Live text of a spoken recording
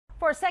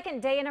For a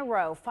second day in a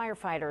row,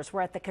 firefighters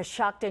were at the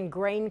Coshocton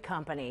Grain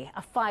Company.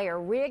 A fire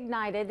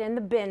reignited in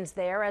the bins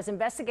there as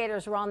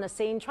investigators were on the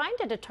scene trying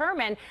to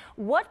determine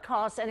what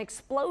caused an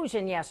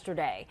explosion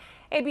yesterday.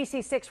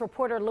 ABC 6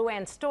 reporter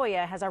Luann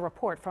Stoya has our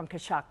report from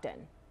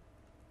Coshocton.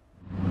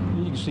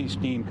 You can see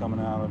steam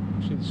coming out of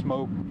it, see the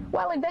smoke.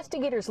 While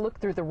investigators look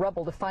through the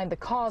rubble to find the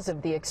cause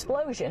of the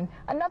explosion,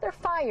 another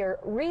fire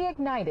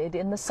reignited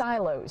in the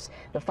silos.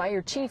 The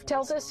fire chief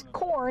tells us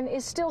corn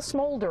is still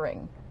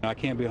smoldering. I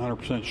can't be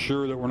 100%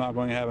 sure that we're not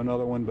going to have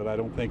another one, but I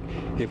don't think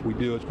if we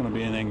do, it's going to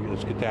be anything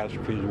as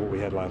catastrophe as what we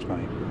had last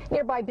night.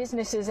 Nearby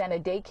businesses and a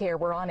daycare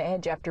were on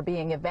edge after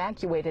being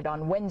evacuated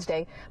on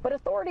Wednesday, but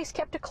authorities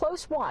kept a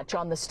close watch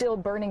on the still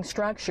burning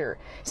structure.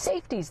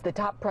 Safety's the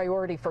top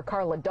priority for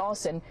Carla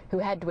Dawson, who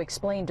had to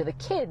explain to the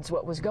kids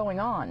what was going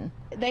on.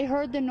 They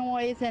heard the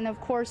noise, and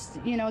of course,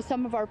 you know,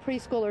 some of our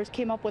preschoolers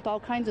came up with all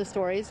kinds of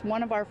stories.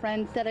 One of our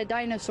friends said a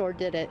dinosaur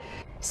did it.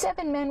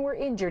 7 men were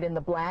injured in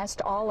the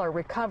blast. All are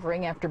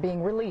recovering after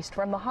being released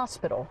from the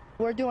hospital.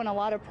 We're doing a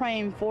lot of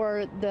praying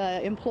for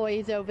the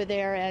employees over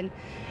there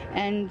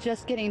and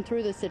just getting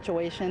through the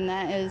situation.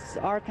 That is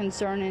our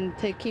concern, and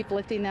to keep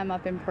lifting them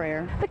up in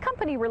prayer. The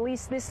company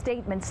released this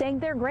statement saying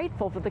they're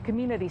grateful for the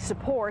community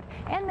support,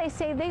 and they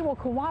say they will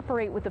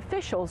cooperate with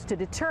officials to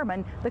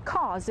determine the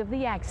cause of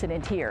the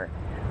accident here.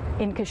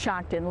 In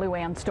Coshocton,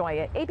 Luann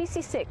Stoya,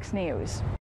 ABC 6 News.